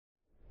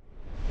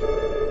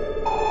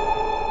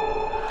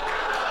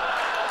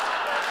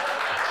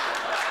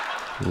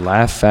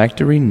Laugh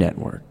Factory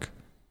Network.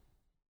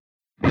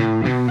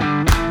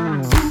 Welcome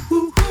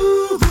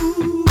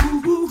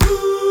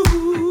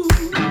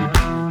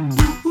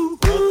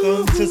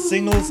to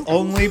Singles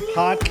Only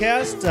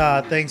Podcast.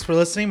 Thanks for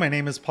listening. My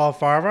name is Paul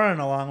Farver,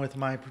 and along with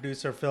my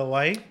producer, Phil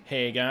White.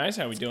 Hey guys,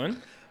 how we doing?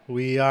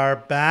 We are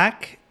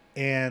back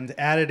and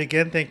at it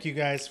again. Thank you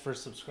guys for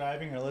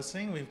subscribing or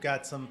listening. We've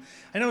got some...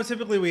 I know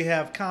typically we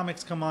have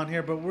comics come on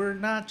here, but we're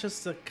not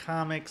just the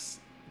comics...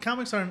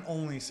 Comics aren't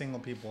only single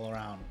people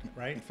around,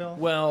 right, Phil?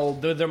 Well,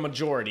 they're the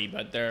majority,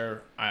 but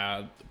they're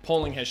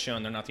polling has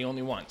shown they're not the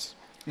only ones.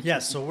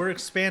 Yes, so we're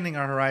expanding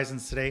our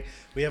horizons today.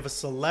 We have a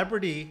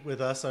celebrity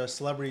with us, our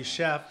celebrity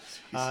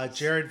chef,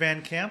 Jared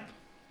Van Kamp.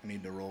 I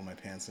need to roll my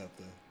pants up.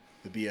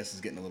 The BS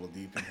is getting a little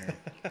deep in here.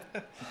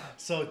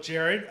 So,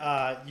 Jared,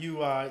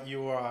 you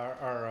are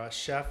our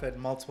chef at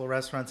multiple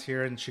restaurants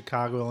here in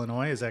Chicago,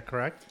 Illinois. Is that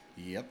correct?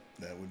 Yep,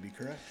 that would be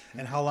correct.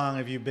 And how long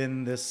have you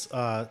been this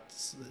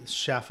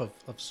chef of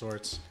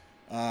sorts?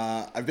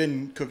 I've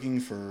been cooking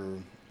for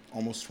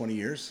almost 20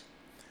 years.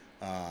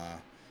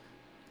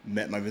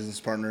 Met my business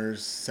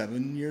partners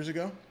 7 years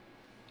ago,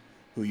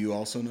 who you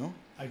also know.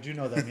 I do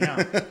know them,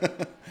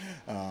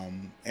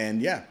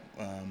 yeah.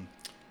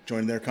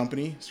 Joined their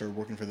company, started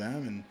working for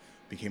them, and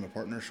became a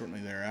partner shortly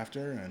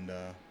thereafter, and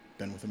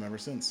been with them ever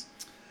since.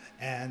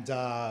 And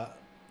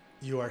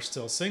you are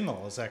still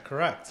single, is that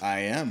correct? I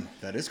am.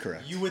 That is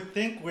correct. You would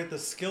think with the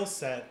skill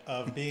set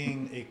of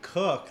being a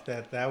cook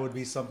that would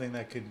be something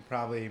that could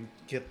probably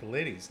get the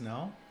ladies,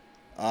 no?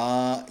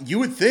 You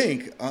would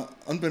think,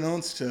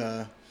 unbeknownst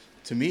to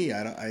me,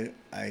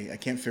 I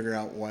can't figure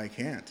out why I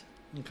can't.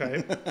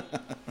 Okay.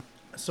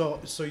 So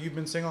you've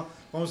been single.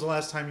 When was the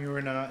last time you were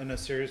in a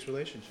serious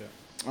relationship?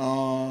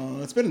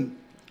 It's been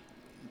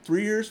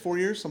 3 years, 4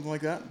 years, something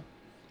like that.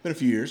 Been a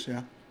few years,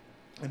 yeah.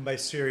 And by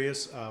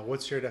serious,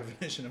 what's your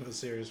definition of a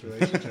serious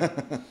relationship?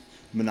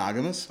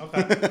 Monogamous.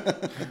 Okay.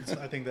 So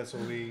I think that's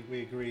what we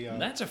agree on.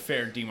 That's a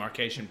fair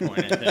demarcation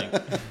point, I think.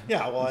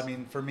 Yeah, well, I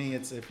mean, for me,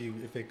 it's if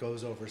it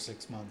goes over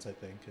 6 months, I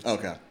think.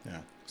 Okay,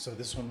 yeah. So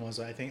this one was,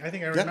 I think I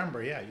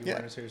remember, you were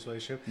in a serious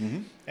relationship.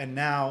 Mm-hmm. And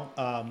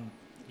now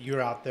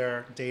you're out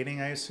there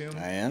dating, I assume?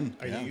 I am.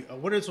 Are you?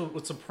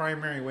 What's the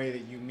primary way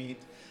that you meet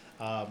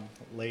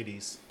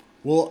ladies?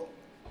 Well,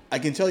 I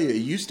can tell you, it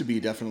used to be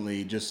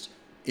definitely just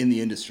in the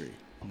industry,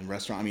 in the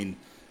restaurant. I mean,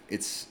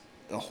 it's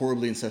a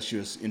horribly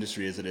incestuous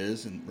industry as it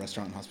is in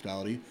restaurant and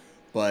hospitality,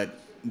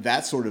 but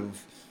that sort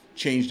of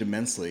changed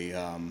immensely.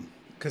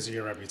 Because of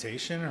your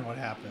reputation, or what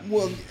happened?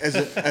 Well, as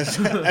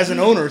an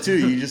owner too,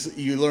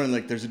 you learn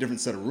like there's a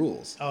different set of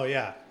rules. Oh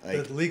yeah,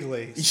 like,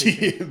 legally,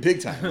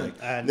 big time. Like,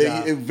 and,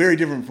 very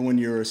different from when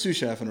you're a sous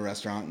chef in a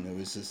restaurant, and it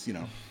was just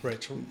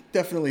right.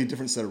 Definitely a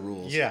different set of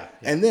rules. Yeah.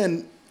 And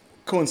then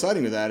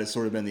coinciding with that has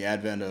sort of been the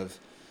advent of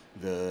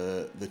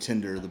the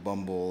Tinder, the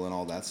Bumble, and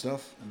all that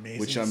stuff. Amazing.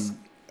 Which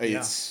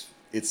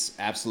it's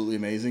absolutely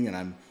amazing, and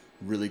I'm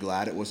really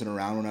glad it wasn't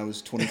around when I was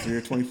 23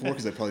 or 24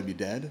 because I'd probably be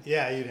dead.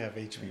 Yeah, you'd have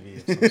HPV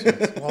of some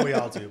sorts. Well, we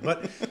all do.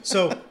 But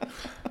so,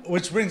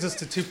 which brings us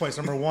to 2 points.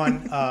 Number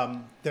one,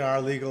 there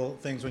are legal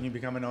things when you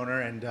become an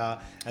owner, and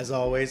as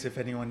always, if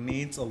anyone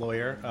needs a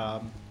lawyer,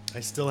 I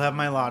still have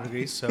my law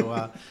degree.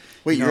 So,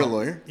 wait, you're a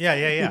lawyer?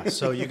 Yeah.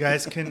 So you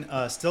guys can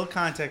still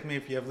contact me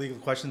if you have legal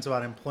questions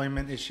about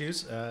employment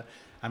issues.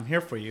 I'm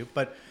here for you.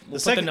 But we'll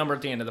put the number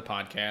at the end of the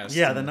podcast.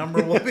 Yeah, the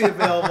number will be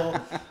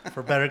available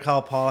for Better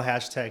Call Paul,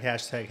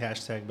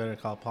 hashtag Better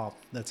Call Paul.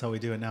 That's how we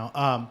do it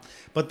now.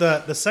 But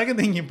the second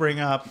thing you bring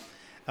up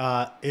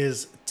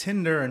is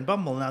Tinder and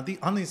Bumble. Now,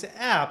 on these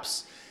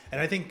apps, and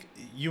I think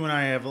you and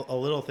I have a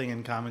little thing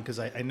in common because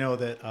I know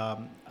that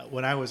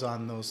when I was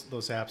on those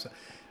apps,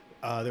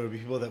 there would be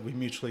people that we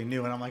mutually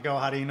knew. And I'm like, oh,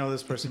 how do you know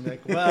this person? Be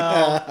like,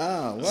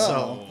 well,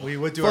 so we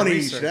would do our research.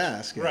 Funny you should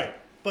ask. Yeah. Right.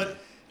 But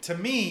to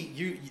me,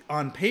 you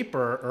on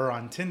paper or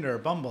on Tinder or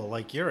Bumble,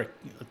 like you're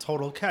a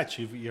total catch.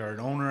 You're an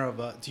owner of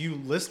a. Do you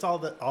list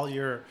all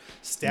your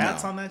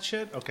stats on that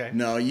shit? Okay.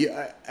 No,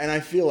 and I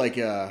feel like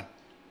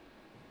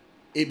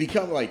it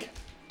become like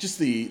just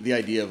the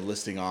idea of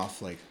listing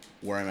off like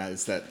where I'm at.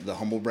 It's the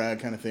humble brag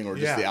kind of thing, or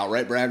just the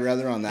outright brag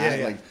rather on that.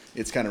 Yeah. Like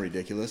it's kind of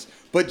ridiculous.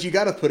 But you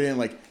got to put in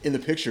like in the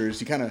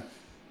pictures. You kind of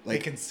like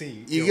they can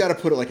see. You got to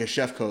put like a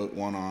chef coat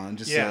one on,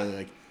 just so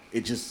like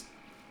it just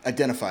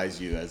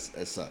identifies you as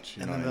such.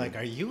 And then they're like,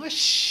 "Are you a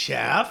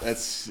chef?"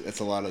 That's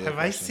a lot of. Have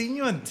I seen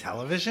you on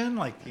television?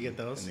 Like, you get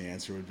those? And the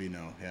answer would be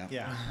no. Yeah.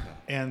 Yeah.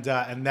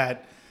 And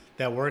that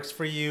works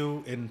for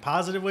you in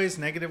positive ways,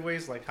 negative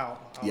ways. Like how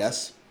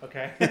yes.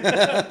 Okay.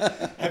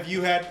 Have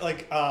you had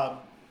like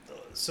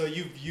so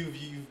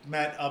you've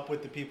met up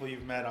with the people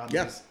you've met on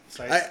these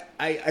sites?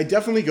 I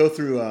definitely go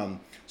through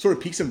sort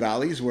of peaks and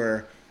valleys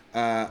where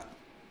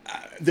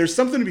there's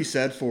something to be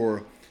said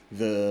for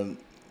the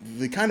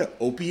kind of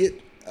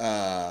opiate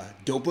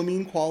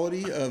dopamine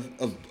quality of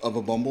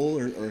a Bumble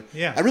or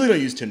I really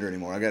don't use Tinder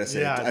anymore. I gotta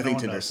say, I think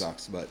Tinder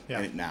sucks, but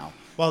now.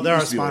 Well, they're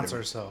our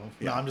sponsor, so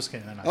no, I'm just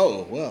kidding.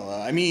 Oh well,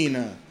 I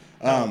mean,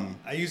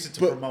 I use it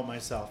to promote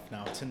myself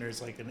now.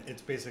 Tinder's like,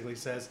 it basically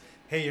says,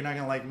 hey, you're not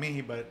going to like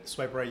me, but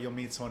swipe right, you'll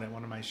meet someone at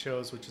one of my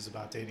shows, which is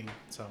about dating.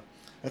 So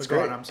That's go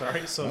great. on, I'm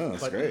sorry. So,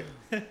 That's great.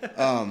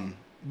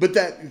 But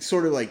that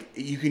sort of like,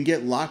 you can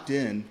get locked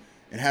in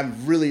and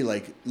have really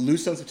like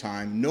loose sense of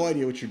time, no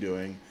idea what you're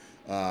doing.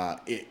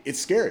 It's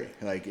scary.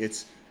 Like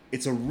it's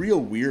a real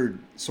weird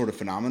sort of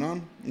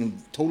phenomenon.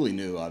 Totally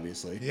new,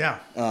 obviously. Yeah.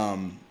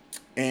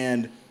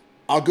 And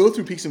I'll go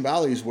through peaks and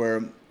valleys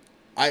where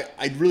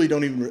I really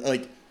don't even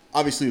like.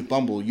 Obviously, with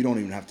Bumble, you don't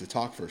even have to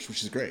talk first,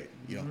 which is great.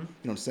 You know, you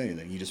don't say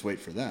anything. You just wait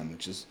for them,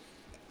 which is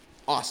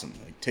awesome.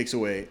 Like takes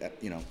away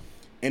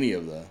any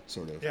of the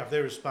sort of Yeah, if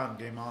they respond,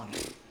 game on.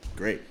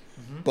 great.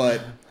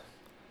 But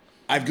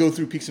I go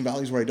through peaks and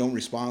valleys where I don't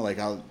respond. Like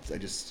I'll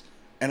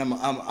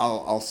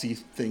see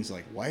things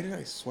like, why did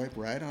I swipe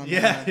right on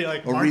that? You're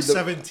like Or March read the-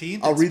 17th.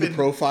 I'll it's read been- the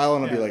profile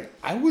and I'll be yeah. like,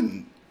 I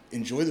wouldn't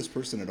enjoy this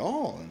person at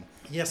all. And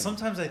Yeah,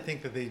 sometimes I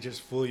think that they just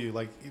fool you.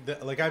 Like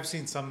I've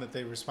seen some that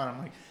they respond.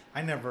 I'm like,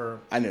 I never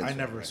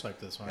swipe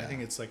this one. Yeah. I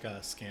think it's like a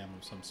scam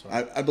of some sort.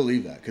 I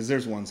believe that because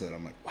there's ones that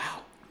I'm like, wow.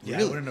 Yeah, I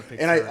really? wouldn't have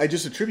picked And her. I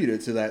just attribute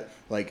it to that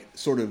like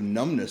sort of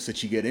numbness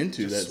that you get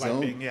into Just that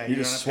swiping, zone. yeah, You're you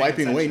just don't have to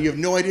pay swiping away, and attention. you have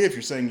no idea if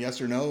you're saying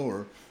yes or no,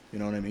 or you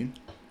know what I mean.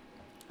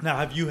 Now,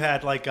 have you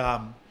had like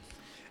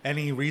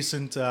any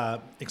recent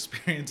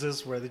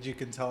experiences where that you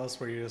can tell us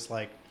where you're just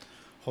like,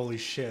 holy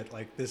shit,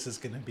 like this is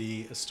going to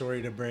be a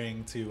story to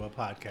bring to a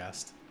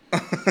podcast?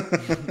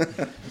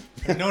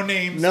 No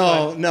names.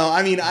 No.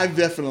 I mean, I've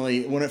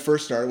definitely when I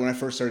first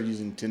started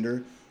using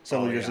Tinder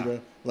several Oh, years yeah.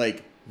 ago,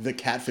 like the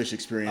catfish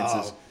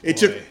experiences. Oh, it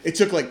boy.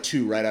 took like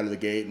 2 right out of the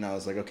gate, and I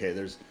was like, okay,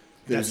 there's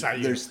That's not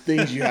you. there's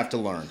things you have to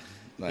learn.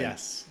 Like,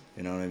 Yes.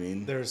 you know what I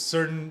mean. There's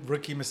certain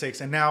rookie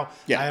mistakes, and now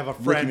Yeah, I have a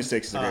friend. rookie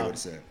mistakes is a great way to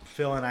say it.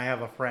 Phil and I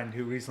have a friend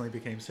who recently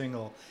became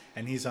single,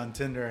 and he's on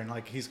Tinder, and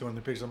like he's going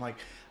through pictures. I'm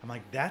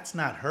like, that's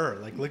not her.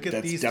 Like, look at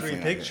That's these 3 definitely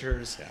not her.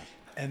 pictures, Yeah.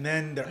 and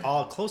then they're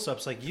all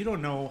close-ups. Like, you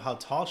don't know how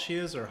tall she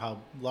is, or how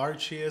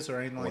large she is, or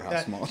anything Or like how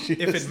that. small she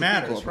if is. it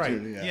matters, Equal right?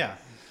 opportunity, yeah.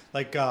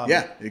 Like,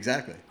 Yeah,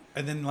 exactly.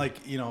 and then like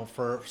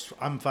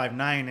I'm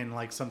 5'9", and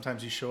like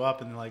sometimes you show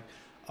up and they're like,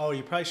 oh,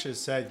 you probably should have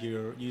said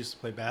you used to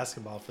play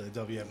basketball for the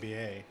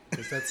WNBA,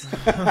 because that's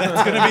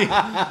gonna be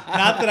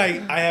not that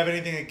I have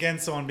anything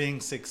against someone being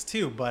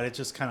 6'2", but it's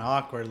just kind of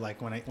awkward.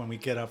 Like when we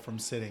get up from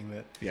sitting,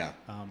 that Yeah.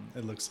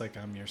 it looks like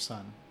I'm your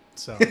son.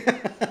 So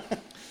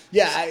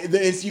Yeah,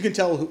 you can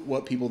tell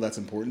what people that's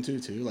important to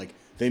too. Like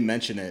they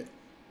mention it,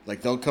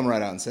 like they'll come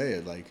right out and say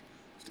it. Like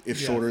if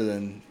Yeah. shorter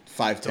than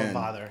 5'10", Don't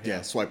bother, Yeah,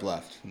 yeah. swipe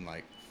left. I'm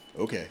like,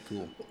 okay,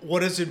 cool.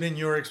 what has it been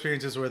your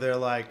experiences where they're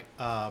like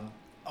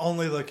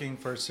only looking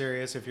for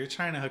serious? If you're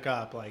trying to hook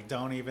up, like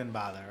don't even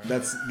bother.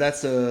 That's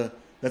the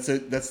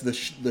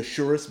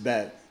surest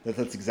bet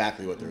that's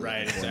exactly what they're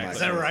Right, looking for. in my exactly. Is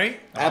that experience.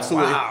 right?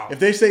 Absolutely. Oh, wow. If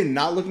they say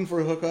not looking for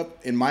a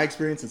hookup, in my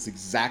experience, it's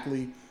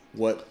exactly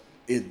what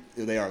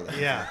they are looking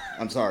Yeah.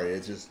 for. I'm sorry,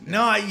 it's just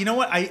No, you know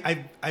what?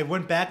 I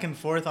went back and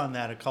forth on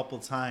that a couple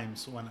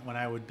times when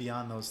I would be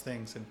on those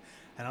things, and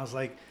I was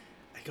like,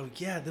 I go,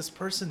 yeah, this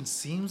person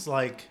seems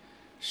like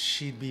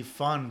she'd be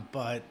fun,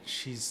 but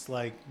she's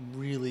like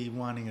really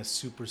wanting a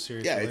super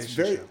serious Yeah, it's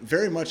relationship.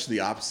 very much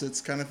the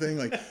opposites kind of thing.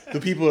 Like the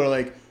people are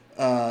like,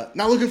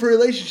 not looking for a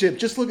relationship,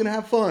 just looking to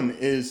have fun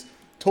is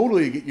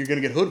totally you're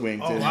gonna get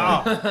hoodwinked. Oh, and,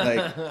 wow.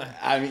 Like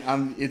I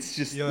mean, it's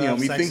just You'll have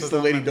sex methinks with the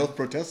them lady and- doth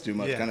protest too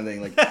much Yeah. kind of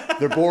thing. Like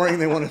they're boring,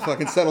 they want to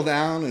fucking settle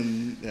down,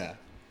 and yeah.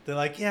 They're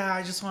like, yeah,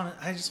 I just want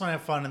to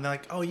have fun, and they're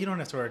like, oh, you don't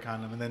have to wear a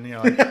condom, and then you're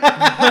like,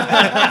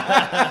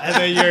 and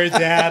then you're a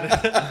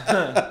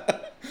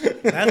dad.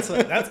 That's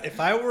if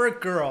I were a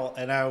girl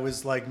and I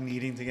was like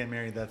needing to get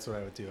married, that's what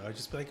I would do. I would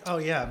just be like, oh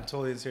yeah, I'm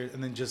totally serious,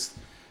 and then just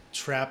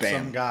trap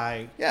Bam. some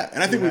guy. Yeah,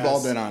 and I who think we've all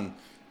has- been on,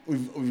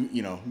 we've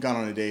gone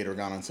on a date or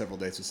gone on several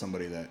dates with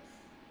somebody that,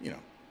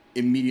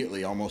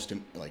 immediately, almost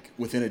like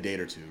within a date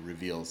or two,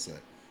 reveals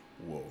that,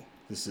 whoa,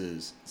 this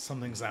is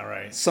something's not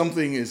right.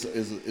 something is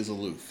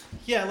aloof.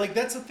 Yeah, like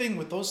that's the thing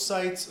with those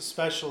sites,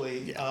 especially,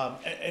 Yeah.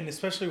 and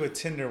especially with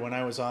Tinder. When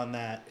I was on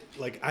that,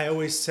 like I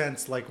always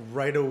sensed like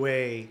right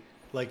away,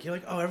 like you're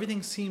like, oh,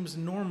 everything seems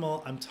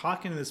normal. I'm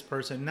talking to this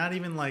person, not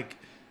even like,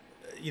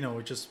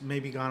 just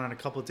maybe gone on a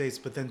couple of dates,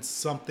 but then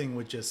something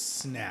would just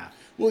snap.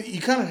 Well,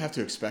 you kind of have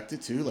to expect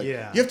it too. Like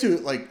Yeah. you have to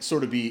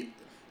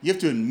you have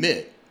to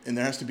admit, and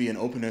there has to be an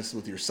openness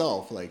with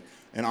yourself, like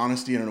an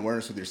honesty and an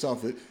awareness with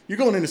yourself that you're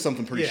going into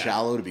something pretty Yeah.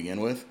 shallow to begin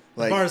with.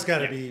 The Like bar's got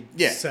to be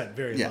set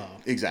very yeah, low.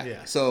 exactly.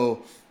 Yeah.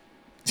 So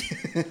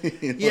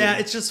Yeah,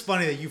 it's just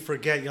funny that you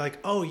forget. You're like,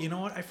 oh, you know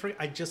what?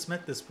 I just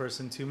met this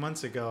person 2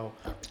 months ago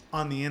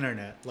on the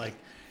internet. Like,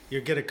 you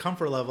get a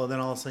comfort level, then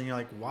all of a sudden you're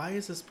like, why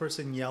is this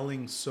person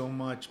yelling so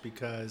much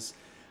because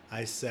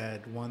I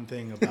said one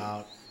thing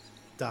about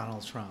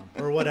Donald Trump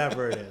or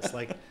whatever it is?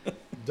 Like,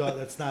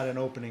 that's not an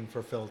opening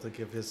for Phil to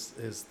give his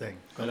thing.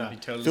 But, Gonna be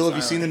totally Phil, have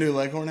you silent. seen the new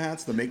Leghorn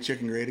hats, the Make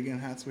Chicken Great Again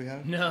hats we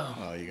have? No.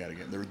 Oh, you gotta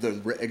get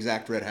the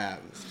exact red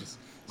hat. It's just,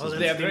 Oh, Do that's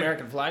they have the great.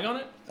 American flag on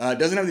it? it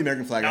doesn't have the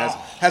American flag. It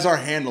has our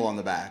handle on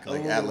the back,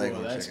 like at Ooh,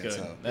 Leghorn that's Chicken. good.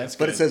 So, That's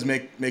but good. it says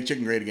make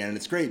chicken great again, and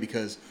it's great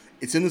because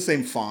it's in the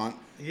same font.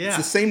 Yeah. It's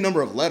the same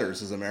number of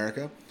letters as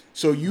America.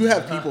 So you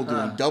have people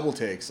doing double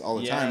takes all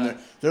the time.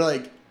 They're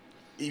like,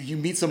 if you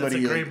meet somebody,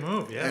 that's a great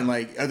move, yeah. And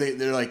like,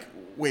 they're like,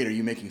 wait, are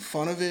you making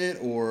fun of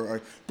it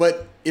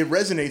but it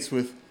resonates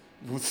with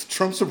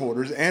Trump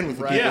supporters and with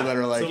the people that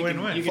are like, it's a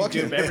win-win. You can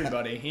dupe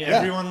everybody. Yeah.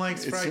 Everyone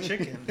likes fried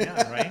chicken.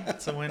 Yeah, right.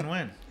 It's a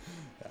win-win.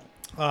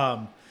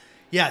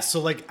 So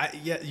like,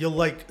 you'll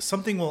like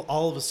something will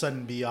all of a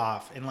sudden be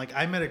off, and like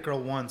I met a girl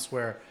once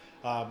where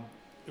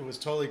it was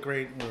totally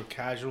great. We were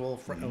casual,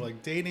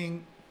 like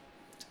dating,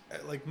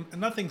 like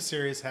nothing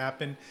serious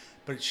happened,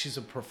 but she's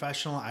a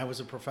professional. I was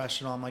a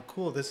professional. I'm like,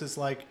 cool. This is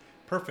like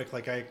perfect.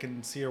 Like I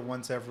can see her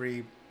once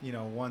every 8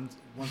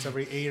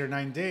 or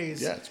 9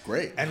 days. Yeah, it's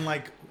great. And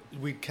like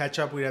we'd catch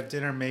up, we'd have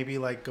dinner, maybe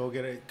like go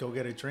get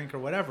a drink or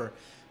whatever.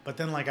 But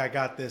then like I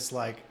got this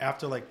like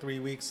after like 3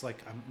 weeks,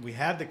 like we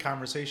had the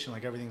conversation,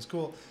 like everything's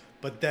cool.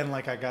 But then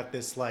like I got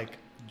this like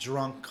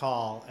drunk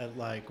call at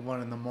like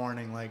 1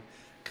 a.m, like,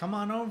 come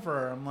on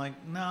over. I'm like,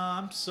 nah,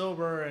 I'm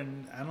sober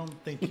and I don't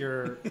think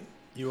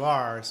you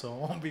are, so it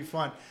won't be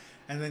fun.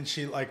 And then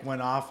she like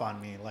went off on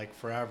me like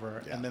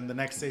forever. Yeah. And then the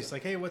next day she's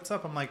like, hey, what's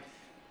up? I'm like,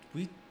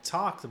 we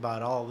talked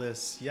about all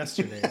this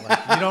yesterday. Like,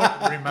 you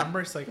don't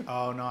remember? It's like,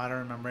 oh no, I don't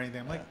remember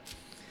anything. I'm like,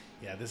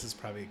 yeah, this is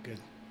probably good.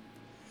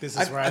 This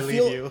is where I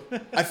leave you.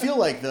 I feel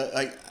like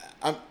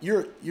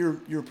you're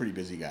a pretty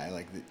busy guy.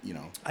 Like,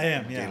 I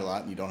am. You date a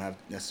lot and you don't have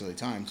necessarily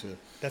time to.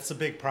 That's a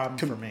big problem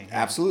for me.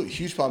 Absolutely,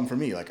 huge problem for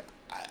me. Like,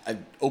 I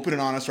open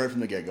and honest right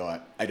from the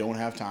get-go. I don't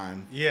have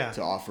time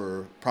to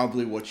offer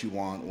probably what you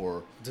want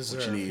or deserve,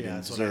 what you need. Yeah, and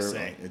that's dessert.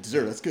 what I say.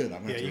 Dessert, that's good.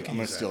 I'm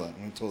gonna steal it. I'm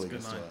gonna totally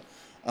steal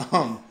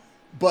it.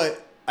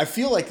 But I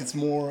feel like it's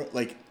more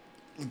like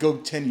go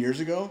 10 years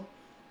ago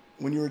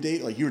when you were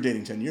dating. Like you were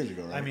dating 10 years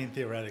ago, right? I mean,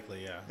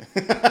 theoretically, yeah.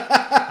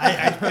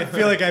 I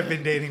feel like I've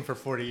been dating for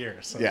 40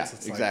 years. So yeah,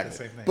 it's exactly. Like the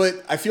same thing.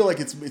 But I feel like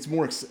it's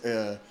more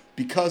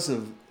because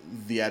of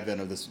the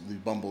advent of the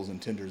Bumbles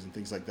and Tinders and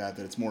things like that.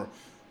 That it's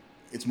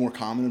more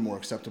common and more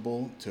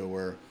acceptable to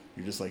where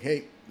you're just like,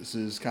 hey, this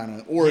is kind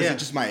of, or is it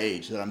just my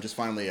age that I'm just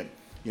finally at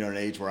an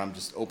age where I'm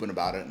just open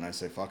about it and I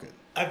say fuck it.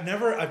 I've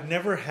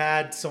never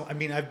had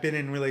I've been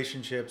in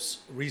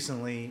relationships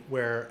recently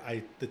where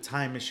the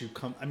time issue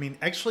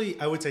actually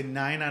I would say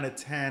 9 out of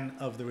 10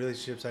 of the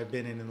relationships I've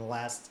been in the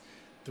last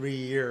 3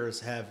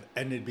 years have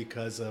ended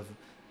because of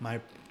my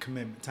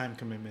time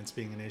commitments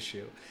being an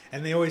issue.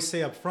 And they always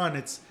say up front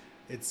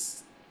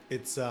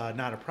it's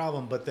not a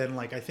problem, but then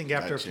like I think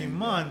after a few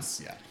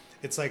months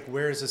it's like,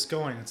 where is this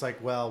going? It's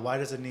like, well, why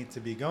does it need to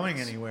be going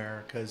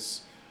anywhere?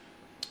 Because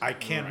I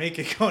can't make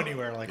it go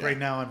anywhere. Like right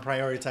now I'm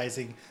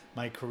prioritizing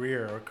my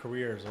career or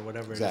careers or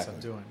whatever it is I'm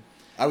doing.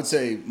 I would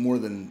say more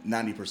than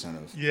 90%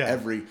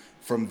 of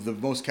from the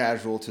most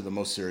casual to the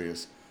most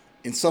serious,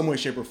 in some way,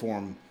 shape, or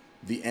form,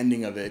 the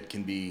ending of it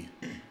can be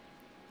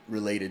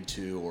related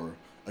to or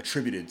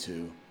attributed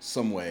to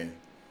some way.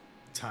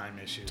 Time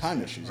issues,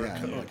 or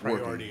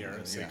priority, or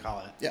as they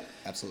call it. Yeah,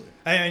 absolutely.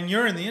 And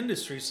you're in the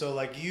industry, so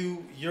like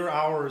your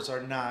hours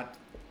are not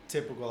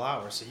typical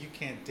hours, so you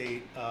can't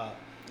date.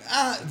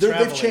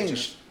 They've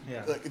changed.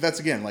 Yeah, like,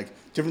 that's again like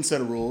different set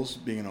of rules.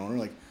 Being an owner,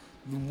 like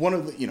one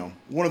of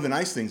the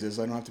nice things is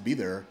I don't have to be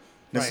there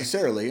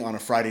necessarily on a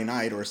Friday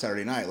night or a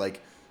Saturday night.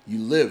 Like you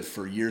lived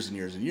for years and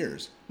years and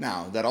years.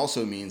 Now that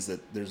also means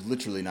that there's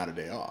literally not a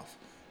day off.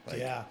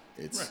 Like,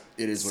 it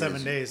is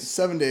 7 days.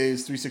 7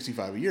 days,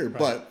 365 a year. Right.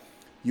 But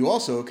you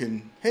also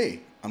can, hey,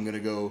 I'm gonna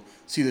go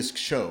see this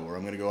show, or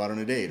I'm gonna go out on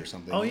a date or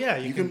something. Oh yeah,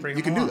 you can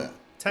do that.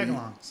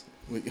 Tag-alongs.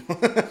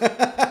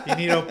 You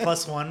need a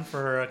 +1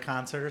 for a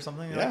concert or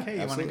something. You're like,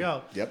 hey, you want to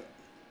go? Yep.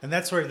 And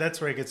that's where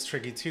it gets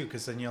tricky too,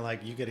 because then you're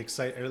like, you get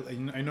excited.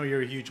 I know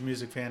you're a huge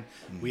music fan.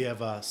 Mm-hmm. We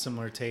have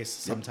similar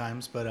tastes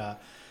sometimes, but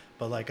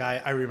like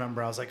I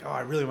remember I was like, oh,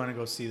 I really want to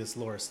go see this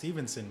Laura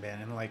Stevenson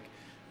band, and like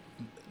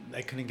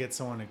I couldn't get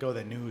someone to go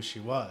that knew who she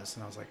was,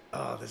 and I was like,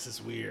 oh, this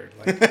is weird.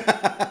 Like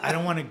I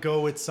don't want to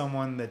go with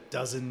someone that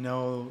doesn't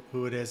know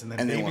who it is, and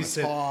then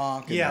babysit.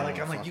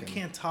 I'm like, you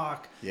can't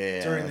talk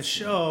during the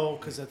show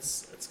because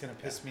it's gonna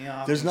piss me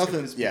off. There's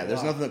nothing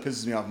that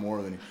pisses me off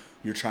more than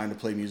you're trying to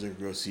play music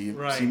or go see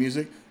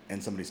music,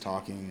 and somebody's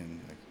talking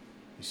and like,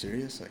 you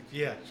serious? Like,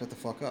 shut the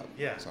fuck up.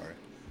 Yeah, sorry.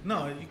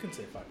 No, you can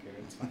say fuck here.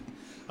 It's fine.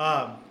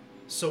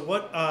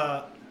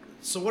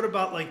 So what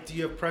about, like, do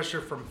you have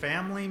pressure from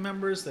family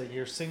members that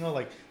you're single?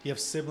 Like, do you have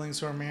siblings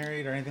who are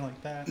married or anything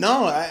like that?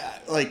 No,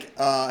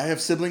 I have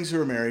siblings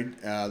who are married.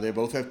 They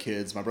both have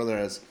kids. My brother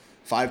has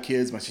 5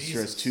 kids. My sister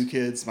has 2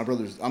 kids.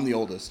 I'm the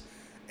oldest.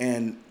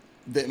 And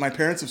my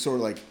parents have sort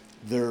of like,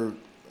 they're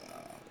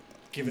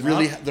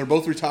they're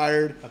both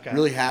retired,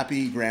 really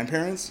happy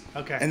grandparents.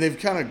 Okay. And they've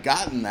kind of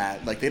gotten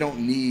that. Like, they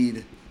don't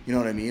need, you know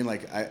what I mean?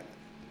 Like,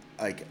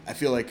 I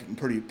feel like I'm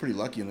pretty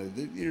lucky. And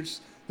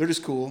they're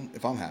just cool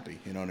if I'm happy.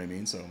 You know what I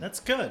mean? So that's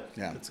good.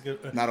 Yeah, that's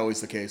good. Not always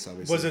the case,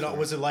 obviously.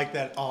 Was it like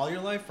that all your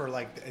life, or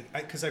like?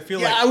 Because I feel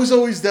like I was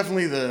always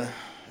definitely the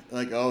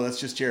like, oh, that's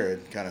just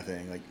Jared kind of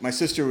thing. Like my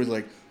sister was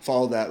like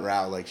followed that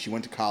route. Like she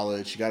went to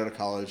college, she got out of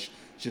college,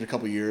 She had a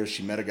couple years.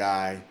 She met a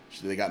guy.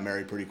 They got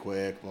married pretty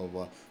quick. Blah blah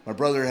blah. My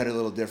brother had a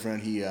little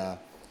different. He's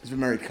been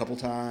married a couple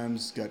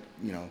times. Got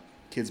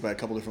kids by a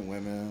couple different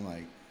women.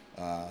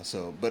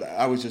 But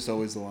I was just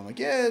always the one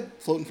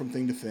floating from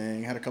thing to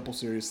thing. Had a couple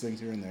serious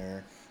things here and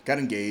there. Got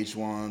engaged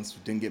once.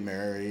 Didn't get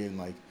married,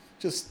 and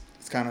it's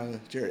kind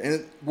of Jared.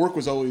 And work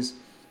was always,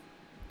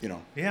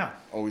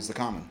 always the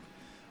common.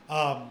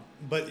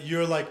 But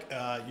you're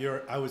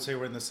I would say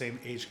we're in the same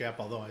age gap,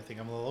 although I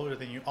think I'm a little older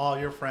than you. All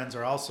your friends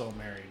are also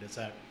married. Is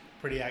that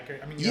pretty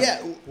accurate? I mean, you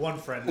have one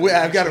friend.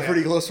 Well, I've got a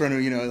pretty close friend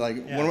who,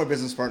 one of my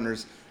business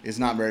partners is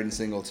not married and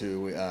single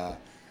too.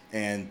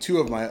 And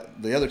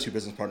the other two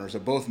business partners are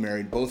both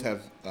married, both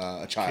have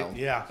a child,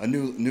 a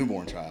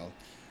newborn child.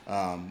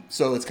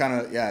 So it's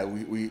kind of,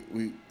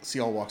 we see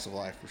all walks of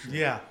life for sure.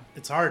 Yeah,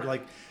 it's hard.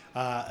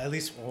 At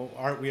least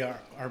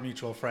our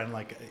mutual friend,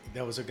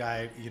 there was a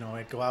guy,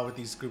 I'd go out with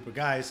these group of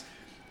guys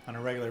on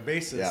a regular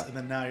basis, and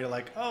then now you're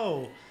like,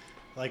 oh,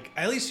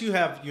 at least you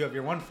have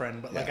your one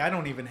friend, but I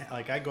don't even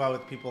I go out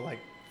with people like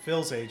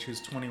Phil's age,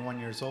 who's 21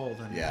 years old,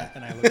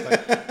 and I look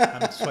like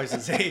I'm twice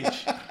his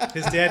age.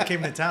 His dad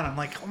came to town. I'm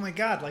like, oh my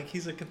god,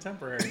 he's a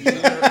contemporary.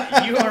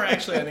 You are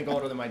actually, I think,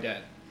 older than my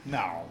dad.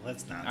 No,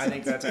 that's not. I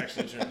think that's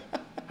actually true.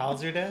 How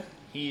old's your dad?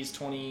 He's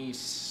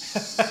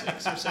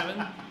 26 or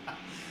 7.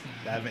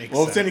 That makes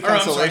well, sense. if it's any Or,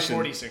 I'm consolation. sorry,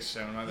 46 or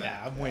 7. My bad.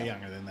 Yeah, I'm way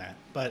younger than that,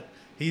 but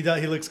he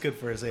looks good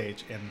for his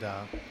age, and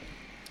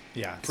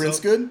Prince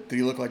good? Did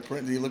he look like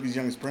Prince? Did he look as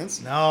young as Prince?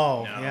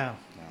 No. No. Yeah.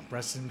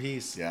 Rest in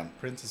peace. Yeah.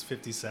 Prince is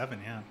 57.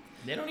 Yeah.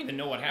 They don't even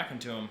know what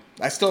happened to him.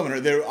 I still haven't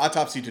heard. Their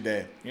autopsy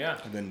today. Yeah.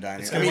 Have been dying.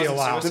 It's gonna be a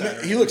while.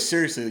 He looks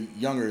seriously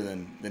younger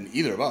than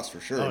either of us for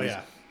sure. Oh He's,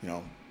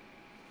 yeah.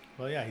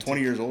 Well, yeah.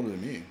 20 years older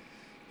than me.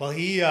 Well,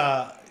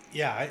 it'll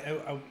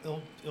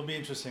be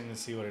interesting to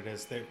see what it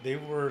is. They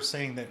were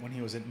saying that when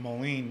he was at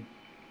Moline,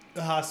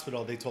 the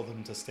hospital, they told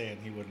him to stay,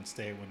 and he wouldn't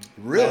stay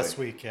last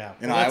week. Yeah.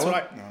 In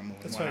Iowa?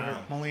 That's what I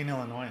heard. Moline,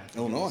 Illinois. I think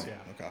Illinois. Yeah.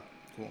 Okay.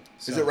 Cool.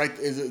 So, is it right?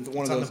 Is it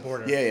one of those? on the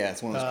border. Yeah.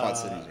 It's one of those quad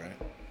cities, right?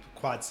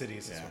 Quad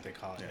cities is what they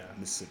call it. Yeah.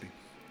 Mississippi.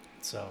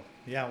 So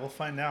we'll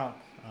find out.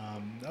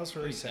 That was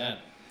really sad.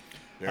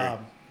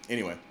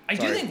 Anyway, I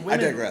sorry. do think women.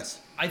 I digress.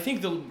 I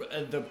think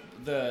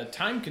the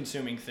time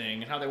consuming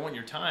thing and how they want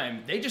your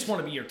time, they just want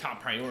to be your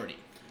top priority.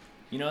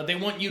 They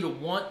want you to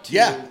want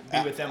to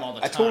be with them all the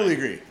time. I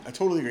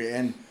totally agree.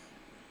 And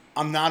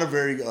I'm not a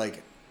very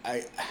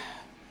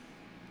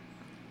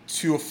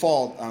to a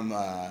fault.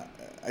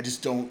 I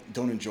just don't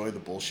enjoy the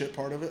bullshit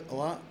part of it a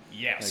lot.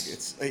 Yes.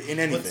 It's in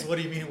anything. What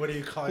do you mean? What are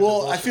you calling?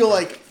 Well, I feel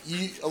like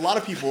a lot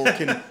of people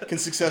can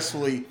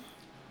successfully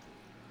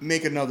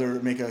make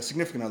a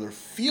significant other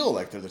feel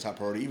like they're the top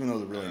priority, even though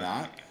they're really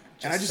not.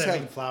 And I just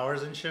sending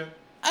flowers and shit.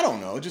 I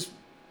don't know, just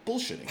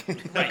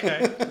bullshitting.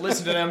 Okay.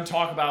 Listen to them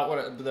talk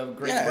about the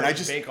great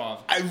British Bake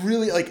Off. I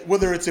really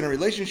whether it's in a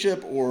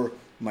relationship or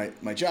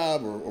my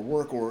job or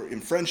work or in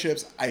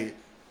friendships. I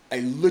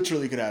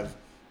literally could have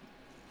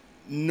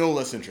no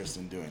less interest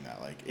in doing that.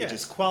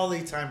 It's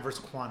quality time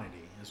versus quantity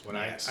is what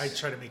I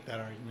try to make that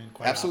argument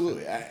quite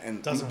absolutely.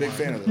 often. I'm a big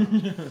fan of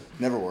it.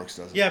 Never works,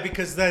 does it? Yeah,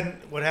 because then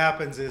what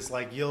happens is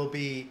you'll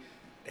be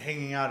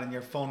hanging out and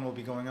your phone will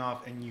be going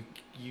off and you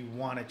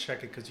want to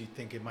check it because you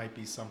think it might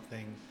be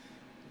something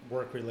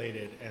work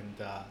related, and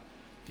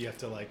you have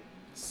to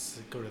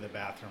go to the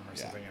bathroom or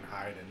something and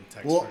hide and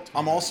text. Well, for 20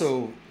 I'm minutes.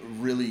 also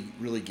really,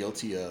 really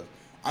guilty of.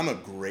 I'm a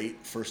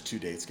great first 2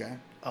 dates guy.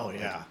 Oh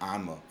yeah,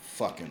 I'm a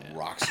fucking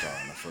rock star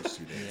on the first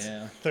 2 dates.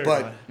 Yeah.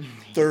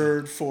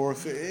 Third,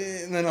 fourth,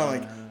 and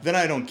then then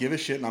I don't give a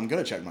shit, and I'm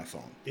gonna check my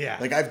phone. Yeah.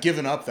 I've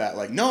given up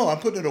that. No, I'm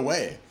putting it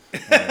away.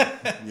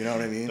 You know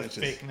what I mean? The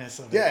fakeness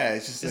of it. Yeah,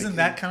 it's just isn't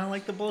that kind of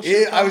like the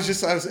bullshit?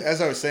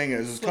 As I was saying it,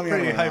 was coming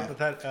pretty out of my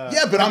hype. mouth.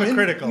 Yeah, but I'm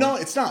critical. No,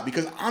 it's not,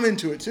 because I'm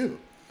into it too.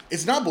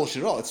 It's not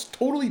bullshit at all. It's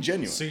totally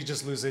genuine. So you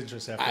just lose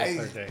interest after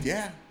the third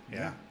day.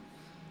 Yeah.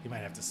 You might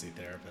have to see a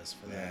therapist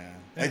for that.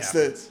 Yeah. It's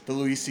the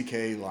Louis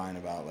C.K. line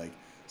about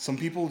some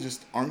people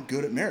just aren't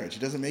good at marriage.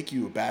 It doesn't make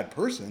you a bad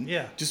person.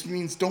 Yeah. It just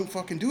means don't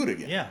fucking do it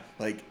again. Yeah.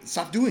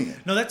 Stop doing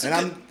it. No, that's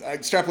I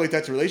extrapolate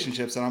that to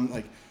relationships, and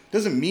I'm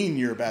doesn't mean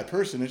you're a bad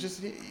person. It's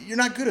just you're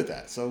not good at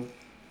that. So.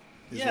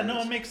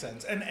 It makes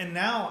sense. And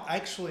now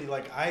actually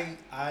I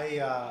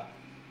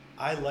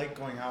like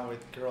going out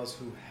with girls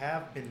who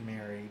have been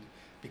married,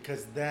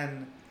 because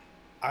then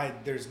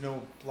there's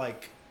no they what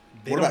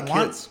don't about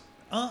want kids?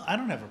 I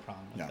don't have a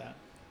problem with that.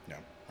 No.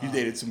 You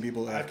dated some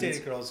people that have I've kids?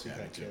 dated girls who've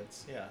had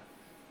kids. Yeah.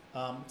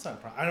 It's not a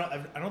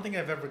problem. I don't think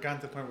I've ever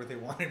gotten to the point where they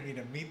wanted me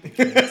to meet the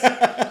kids.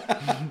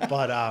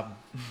 But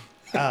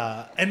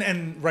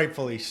and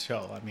rightfully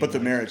so. I mean, but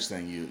the marriage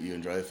thing you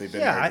enjoy if they've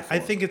been yeah, married before. I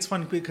think it's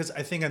fun because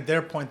I think at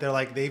their point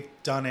they've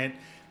done it,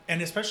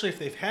 and especially if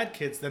they've had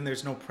kids, then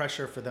there's no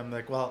pressure for them.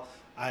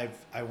 I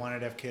wanted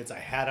to have kids. I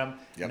had them.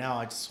 Yep. Now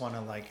I just want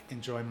to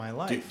enjoy my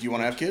life. Do you want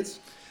to have kids?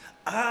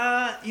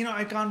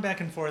 I've gone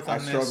back and forth on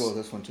this. I struggle with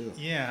this one too.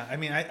 Yeah, I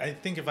mean, I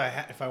think if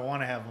I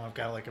want to have them, I've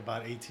got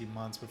about 18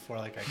 months before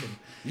I can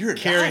You're a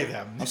carry guy.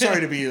 them. I'm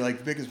sorry to be the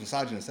biggest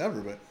misogynist ever,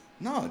 but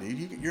no,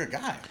 dude, you're a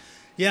guy.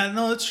 Yeah,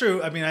 no, it's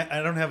true. I mean,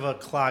 I don't have a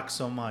clock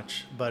so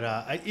much, but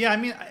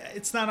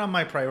it's not on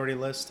my priority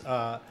list.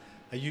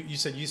 You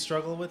said you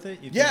struggle with it?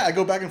 Yeah, I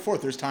go back and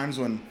forth. There's times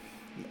when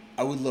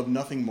I would love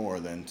nothing more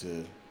than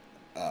to,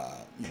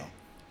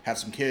 have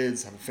some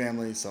kids, have a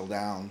family, settle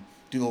down,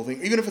 do the whole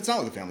thing. Even if it's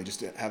not with a family, just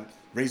to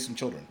raise some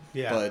children.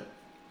 Yeah. But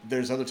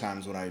there's other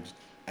times when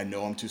I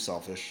know I'm too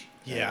selfish.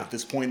 Yeah. At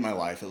this point in my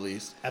life, at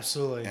least.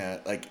 Absolutely.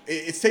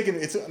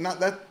 It's not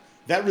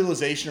that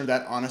realization or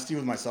that honesty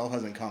with myself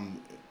hasn't come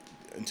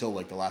until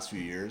like the last few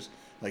years.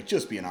 Like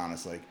just being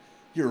honest, like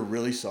you're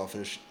really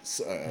selfish,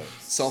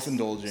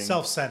 self-indulging.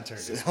 Self-centered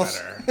is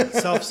better.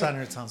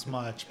 Self-centered sounds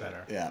much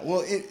better. Yeah.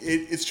 Well,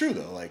 it's true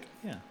though. Like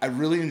I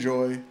really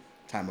enjoy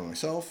time by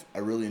myself. I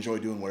really enjoy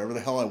doing whatever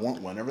the hell I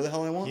want, whenever the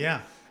hell I want.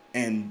 Yeah.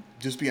 And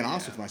just being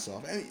honest with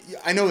myself. And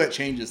I know that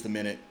changes the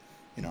minute,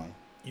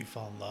 you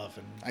fall in love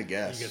and I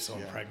guess you get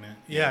someone pregnant.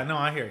 Yeah, no,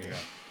 I hear you.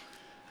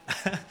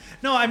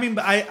 No, I mean,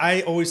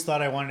 I always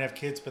thought I wanted to have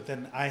kids, but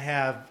then I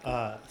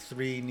have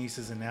 3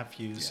 nieces and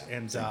nephews,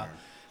 and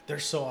they're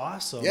so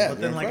awesome. Yeah,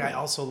 but then like incredible.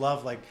 I also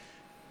love like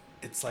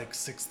it's like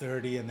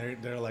 6:30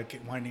 and they're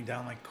like winding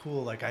down. Like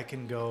cool, like I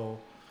can go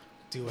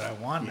do what I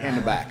want. Hand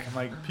it back. I'm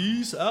like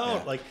peace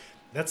out. Yeah. Like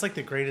that's like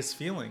the greatest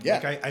feeling. Yeah,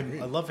 like I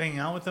love hanging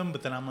out with them,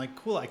 but then I'm like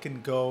cool, I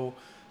can go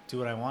do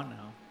what I want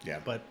now. Yeah,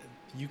 but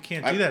you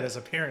can't do that as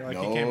a parent. Like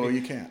no,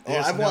 you can't. Oh,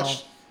 I've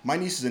watched my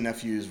nieces and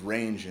nephews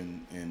range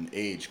in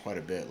age quite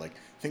a bit. Like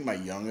I think my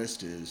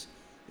youngest is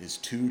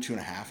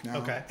 2.5 now.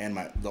 Okay. And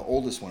the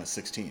oldest one is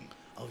 16.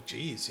 Oh,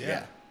 geez,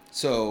 yeah.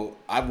 So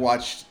I've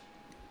watched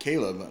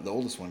Caleb, the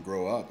oldest one,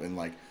 grow up,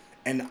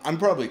 and I'm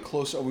probably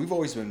closer. We've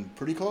always been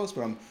pretty close,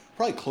 but I'm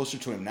probably closer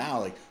to him now.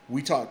 Like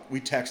we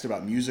text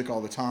about music all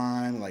the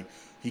time. Like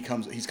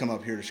he's come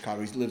up here to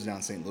Chicago. He lives down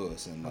in St.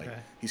 Louis, and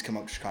he's come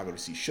up to Chicago to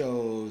see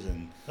shows,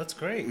 and that's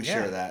great. We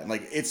share that, and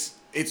like it's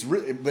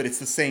really, but it's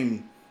the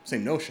same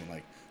notion.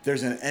 Like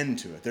there's an end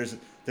to it.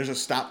 There's a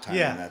stop time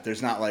on that.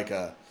 There's not like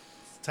a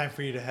time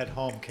for you to head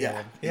home,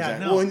 Caleb. Yeah,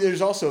 exactly. No. Well, and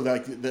there's also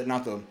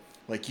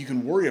like you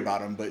can worry about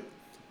them, but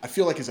I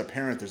feel like as a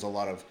parent, there's a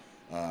lot of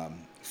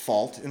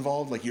fault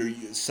involved, like your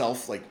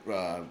self,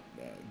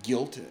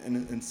 guilt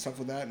and stuff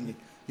with that, and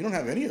you don't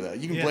have any of that.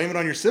 You can blame it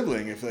on your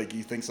sibling if like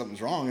you think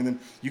something's wrong, and then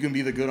you can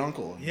be the good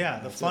uncle.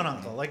 The fun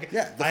uncle.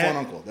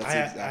 Uncle. I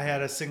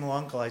had a single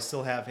uncle. I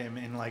still have him,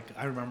 and like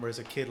I remember as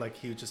a kid, like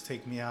he would just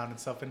take me out and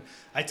stuff. And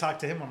I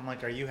talked to him. I'm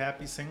like, "Are you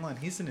happy single?" And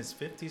he's in his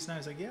 50s now.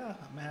 He's like, "Yeah,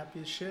 I'm happy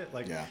as shit."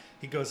 Like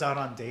he goes out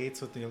on dates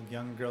with the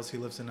young girls. He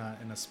lives in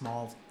a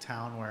small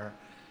town where,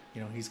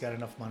 he's got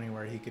enough money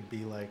where he could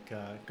be like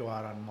go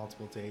out on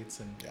multiple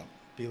dates and.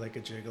 Be like a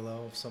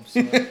gigolo of some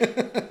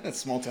sort.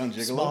 Small town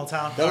gigolo. Small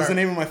town. That was the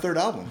name of my third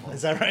album.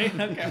 Is that right?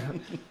 Okay.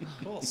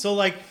 Cool.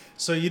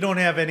 So you don't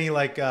have any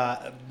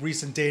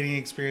recent dating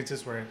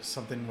experiences where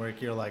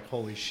you're like,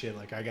 holy shit,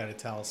 like I got to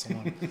tell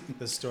someone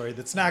this story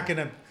that's not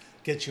gonna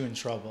get you in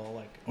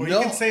trouble, or you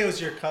can say it was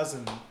your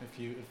cousin if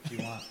you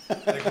want.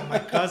 Like, well, my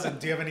cousin.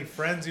 Do you have any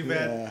friends you've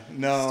had?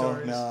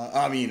 No.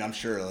 I mean, I'm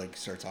sure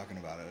start talking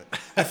about it.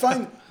 I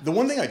find the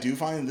one thing I do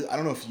find. I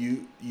don't know if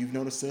you've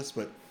noticed this,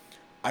 but.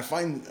 I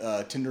find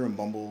Tinder and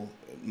Bumble,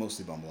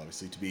 mostly Bumble,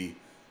 obviously, to be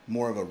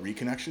more of a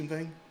reconnection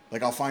thing.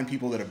 Like, I'll find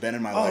people that have been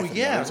in my life. Oh,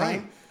 yeah,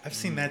 right. I've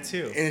seen that,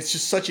 too. And it's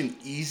just such an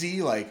easy,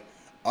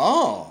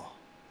 So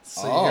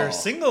you're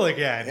single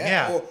again,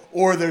 yeah.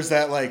 Or there's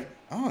that,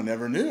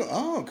 never knew.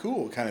 Oh,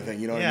 cool, kind of thing.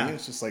 You know what I mean?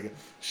 It's just like a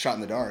shot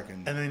in the dark.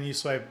 And then you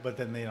swipe, but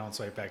then they don't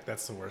swipe back.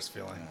 That's the worst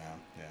feeling.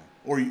 Yeah.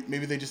 Or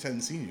maybe they just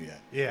hadn't seen you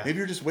yet. Yeah. Maybe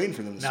you're just waiting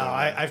for them to No,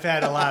 I've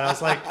had a lot. I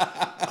was like,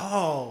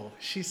 oh,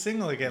 she's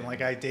single again.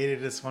 Like, I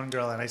dated this one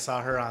girl, and I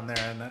saw her on there,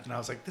 and I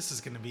was like, this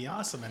is going to be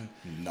awesome. And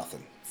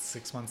nothing.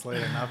 6 months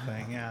later,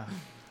 nothing, yeah.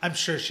 I'm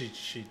sure she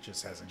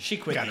just hasn't. She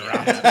quit gotten the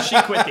around app.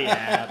 She quit the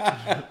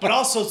app. But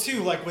also,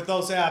 too, like, with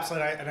those apps,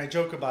 and I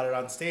joke about it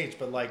on stage,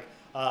 but, like,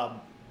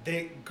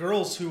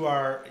 girls who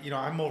are,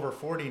 I'm over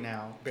 40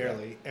 now,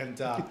 barely,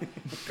 and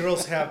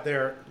girls have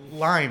their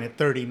line at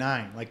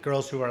 39. Like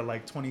girls who are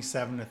like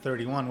 27 to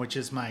 31, which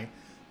is my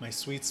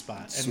sweet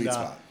spot. Sweet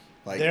spot.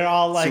 Like, they're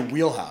all like it's your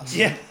wheelhouse.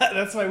 Yeah,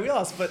 that's my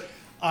wheelhouse. But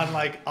on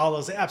like all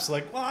those apps,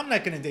 like, well, I'm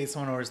not going to date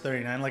someone who is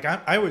 39. Like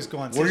I always go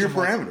on. What are your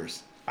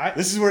parameters?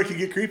 This is where it can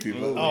get creepy.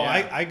 But,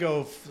 I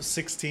go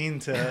 16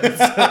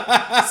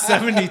 to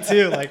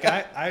 72. Like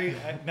I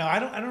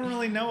don't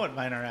really know what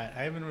mine are at.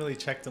 I haven't really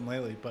checked them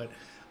lately, but.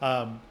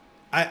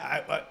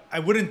 I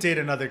wouldn't date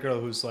another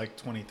girl who's like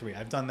 23.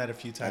 I've done that a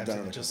few times. I've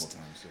done it a couple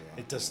times.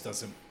 It just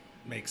doesn't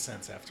make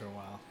sense after a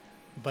while.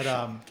 But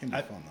it can be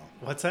fun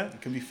though. What's that?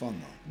 It can be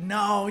fun though.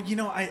 No,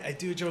 I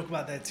do joke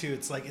about that too.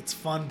 It's like it's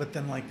fun, but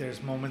then like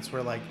there's moments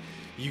where like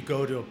you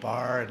go to a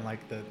bar and like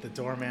the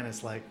doorman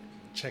is like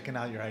checking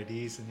out your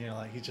IDs and you're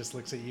like he just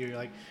looks at you. You're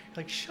like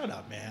shut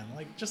up, man.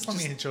 Like just let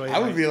me enjoy. I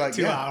would be like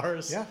 2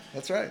 hours. Yeah,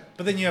 that's right.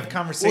 But then you have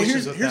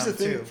conversations. Well, here's with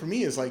them the thing too. for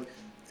me is like.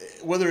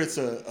 Whether it's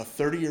a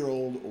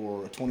 30-year-old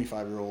or a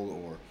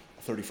 25-year-old or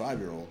a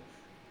 35-year-old,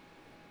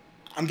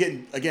 I'm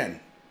getting,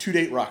 again,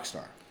 2-date rock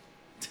star.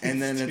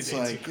 And then it's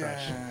like,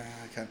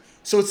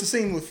 so it's the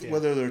same with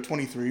whether they're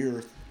 23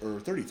 or or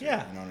 33.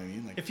 Yeah. You know what I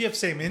mean? Like, if you have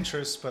same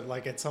interests, but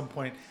like at some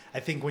point, I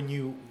think when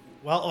you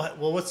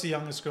what's the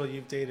youngest girl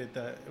you've dated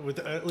with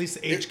at least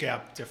age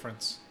gap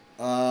difference?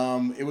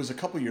 It was a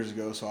couple years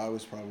ago, so I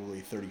was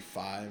probably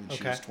 35 and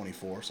she was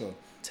 24. So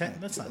 10.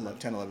 That's not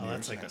 10, 11 years.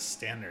 That's like a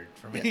standard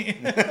for me.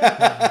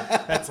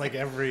 That's like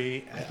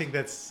every. I think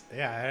that's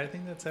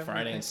every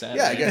Friday and Saturday.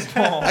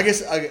 Yeah, I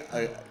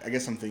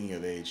guess I'm thinking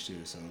of age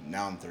too. So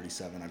now I'm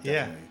 37. I've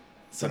definitely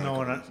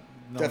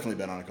definitely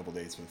been on a couple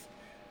dates with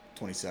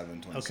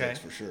 27, 26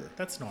 for sure.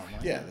 That's normal.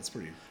 Yeah, that's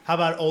pretty. How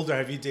about older?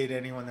 Have you dated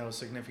anyone that was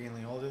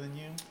significantly older than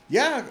you?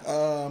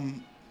 Yeah,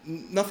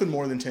 nothing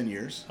more than 10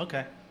 years.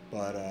 Okay.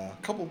 But a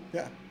couple,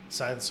 yeah.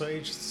 So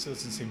age doesn't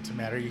seem to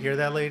matter. You hear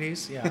that,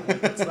 ladies? Yeah,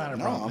 that's not a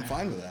No, problem. I'm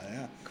fine with that.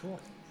 Yeah. Cool.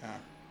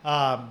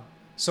 Yeah.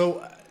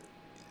 So,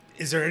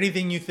 is there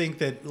anything you think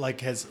that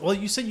like has? Well,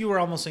 you said you were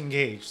almost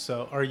engaged,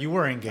 or you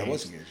were engaged. I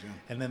was engaged, yeah.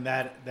 And then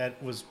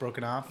that was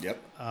broken off. Yep.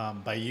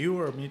 By you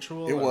or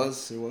mutual? It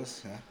was.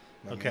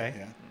 Yeah. Okay.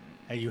 Yeah.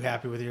 Are you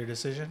happy with your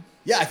decision?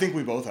 Yeah, I think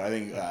we both are. I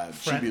think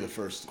she'd be the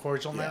first.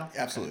 Cordial now?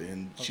 Absolutely.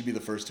 And she'd be the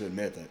first to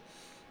admit that,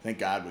 thank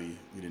God we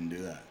didn't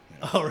do that. You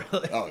know? Oh,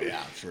 really? Oh,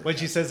 yeah, sure. When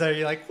she says that,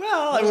 you're like,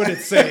 well, I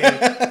wouldn't say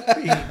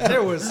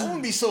there was. I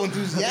wouldn't be so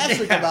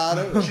enthusiastic about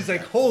it. She's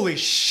like, holy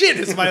shit,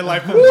 is my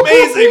life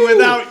amazing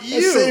without you?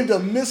 I saved a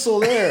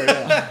missile there.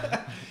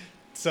 Yeah.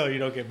 So you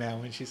don't get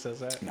mad when she says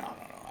that? No.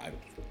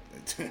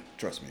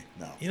 Trust me,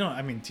 no. You know,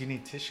 I mean, do you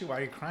need tissue? Why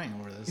are you crying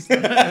over this?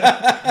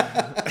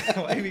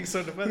 Why are you being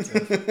so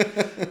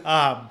defensive?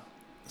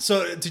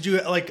 So did you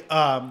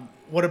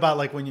what about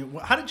like when you?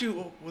 How did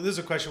you? Well, this is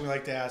a question we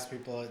like to ask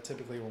people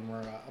typically when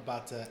we're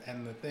about to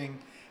end the thing.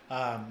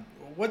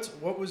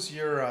 What was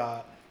your?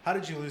 How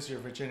did you lose your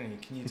virginity?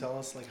 Can you tell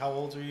us? Like, how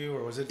old were you,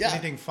 or was it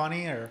anything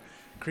funny or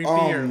creepy,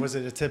 or was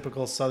it a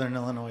typical Southern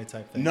Illinois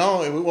type thing?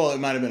 No, it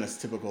might have been a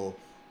typical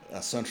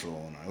Central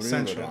Illinois.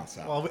 Central. Down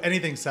south. Well,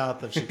 anything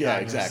south of Chicago. Yeah,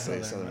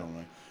 exactly. Southern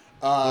Illinois.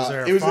 Was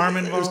there a farm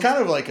involved? It was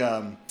kind of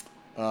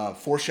like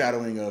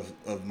foreshadowing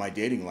of my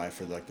dating life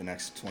for like the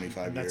next 25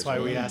 years. That's why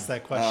we asked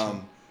that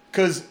question.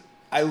 Because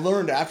I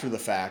learned after the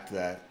fact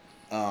that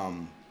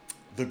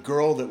the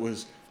girl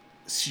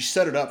she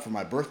set it up for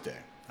my birthday.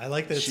 I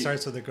like that it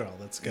starts with a girl.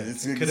 That's good.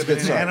 It could have been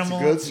an animal.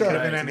 It's a good start.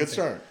 Could have been It's a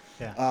good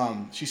start.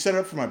 Yeah. She set it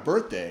up for my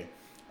birthday.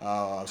 I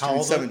was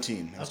turning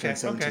 17. I was turning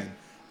 17.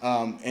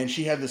 And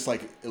she had this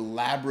like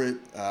elaborate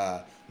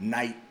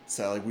night.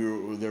 So like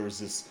there was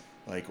this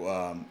like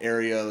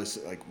area, this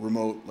like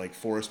remote like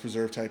forest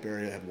preserve type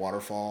area that had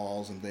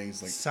waterfalls and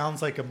things. Like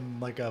sounds like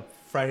a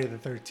Friday the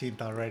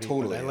 13th already.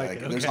 Totally. I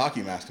like it. There's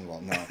hockey masks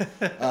involved.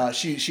 No.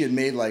 She had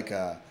made like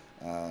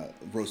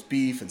roast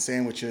beef and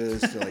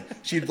sandwiches. So, like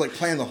she'd like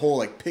planned the whole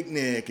like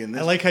picnic and.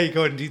 I like how you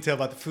go in detail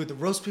about the food. The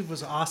roast beef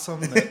was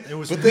awesome. It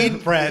was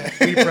wheat bread,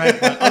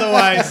 but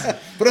otherwise it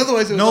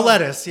was no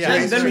lettuce. Yeah.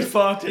 And then we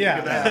fucked.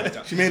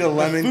 Yeah. She made a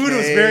lemon cake. Food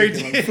was very.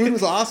 Food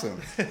was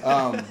awesome.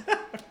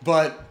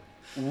 But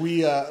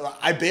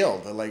I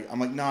bailed. I'm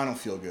like, no, I don't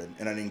feel good,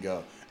 and I didn't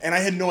go. And I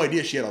had no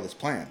idea she had all this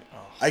planned.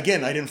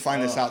 Again, I didn't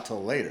find this out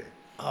till later.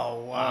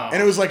 Oh wow!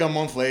 And it was like a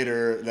month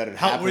later that it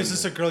happened. Was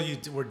this a girl you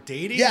were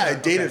dating? Yeah, I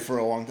dated for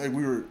a long time.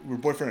 We were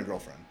boyfriend and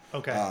girlfriend.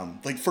 Okay.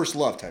 Like first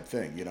love type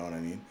thing, you know what I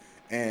mean?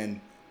 And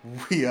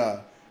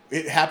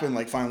it happened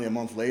like finally a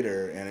month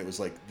later, and it was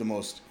like the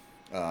most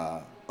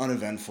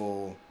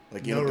uneventful.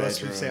 Like no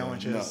roast beef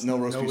sandwiches. No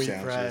roast beef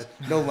sandwiches.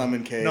 Bread. No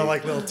lemon cake. No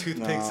like little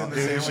toothpicks in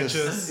the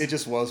sandwiches. It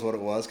just was what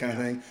it was kind of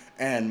thing.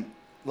 And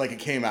like it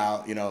came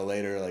out,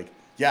 later, like,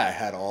 yeah, I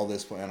had all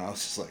this plan. I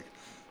was just like,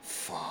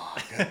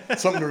 fuck.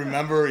 Something to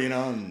remember,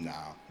 and no.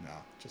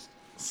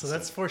 So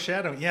that's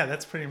foreshadowing. Yeah,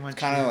 that's pretty much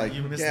kind of like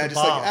you missed the the just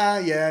ball.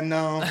 Like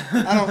no,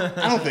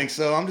 I don't think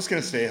so. I'm just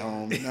gonna stay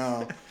home.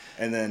 No,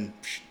 and then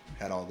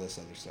had all this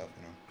other stuff,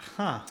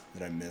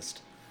 that I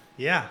missed.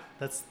 Yeah,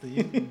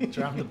 you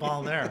dropped the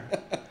ball there.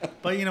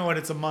 But you know what?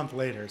 It's a month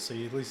later, so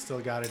you at least still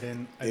got it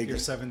in at you're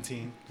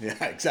 17.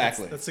 Yeah,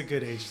 exactly. That's a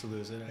good age to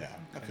lose it. Yeah,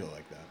 I feel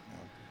like that.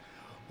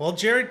 Well,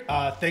 Jared,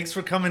 thanks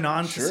for coming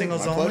on to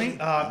Singles Only.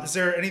 Is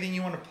there anything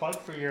you want to plug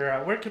for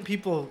your? Where can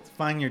people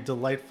find your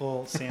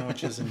delightful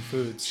sandwiches and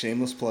foods?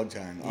 Shameless plug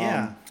time.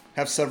 Yeah.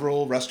 Have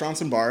several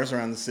restaurants and bars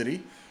around the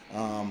city.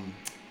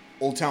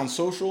 Old Town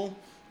Social,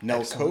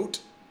 Nell Cote,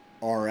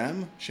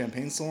 RM,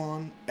 Champagne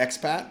Salon,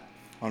 Expat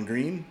on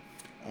Green,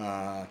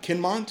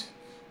 Kinmont,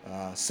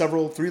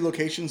 3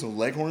 locations of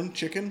Leghorn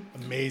Chicken.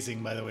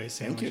 Amazing, by the way,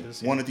 sandwiches.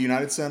 Thank you. One at the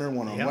United Center,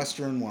 one on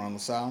Western, one on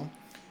LaSalle.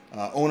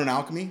 Own and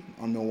Alchemy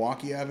on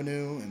Milwaukee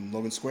Avenue and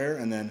Logan Square,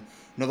 and then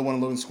another one in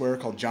Logan Square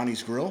called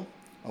Johnny's Grill,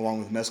 along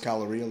with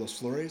Mezcaleria Los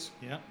Flores.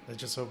 Yeah, that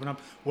just opened up.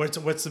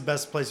 What's the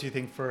best place you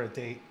think for a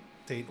date?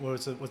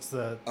 What's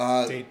the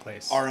date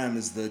place? RM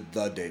is the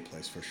date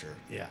place for sure.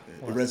 Yeah,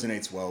 it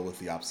resonates well with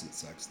the opposite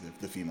sex,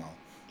 the female.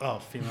 Oh,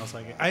 females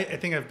like it. I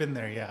think I've been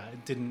there. Yeah,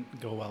 it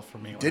didn't go well for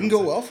me. Didn't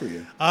go well for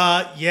you.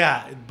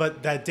 Yeah,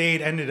 but that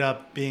date ended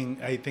up being.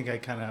 I think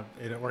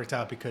it worked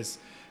out because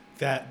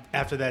that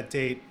after that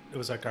date, it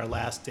was like our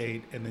last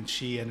date, and then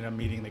she ended up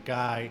meeting the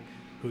guy,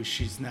 who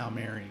she's now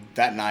marrying.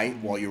 That night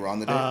while you were on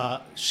the date?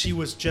 She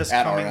was just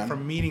At coming RM?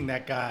 from meeting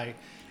that guy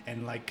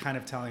and like kind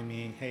of telling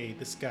me, hey,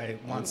 this guy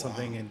wants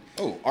something. And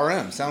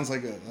RM sounds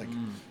like a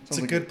it's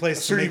a good place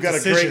to sure make you've got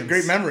decisions.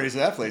 great memories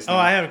of that place now. Oh,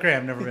 I have a great.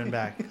 I've never been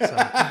back. So.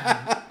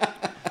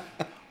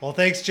 Well,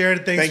 thanks,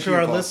 Jared. Thanks Thank to you,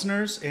 our Paul.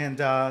 listeners, and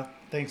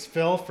thanks,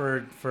 Phil,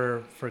 for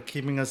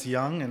keeping us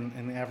young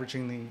and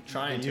averaging the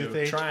youth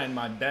age. Trying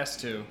my best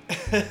to.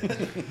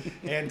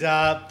 And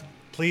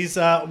please,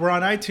 we're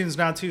on iTunes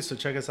now too, so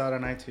check us out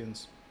on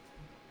iTunes.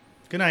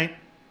 Good night.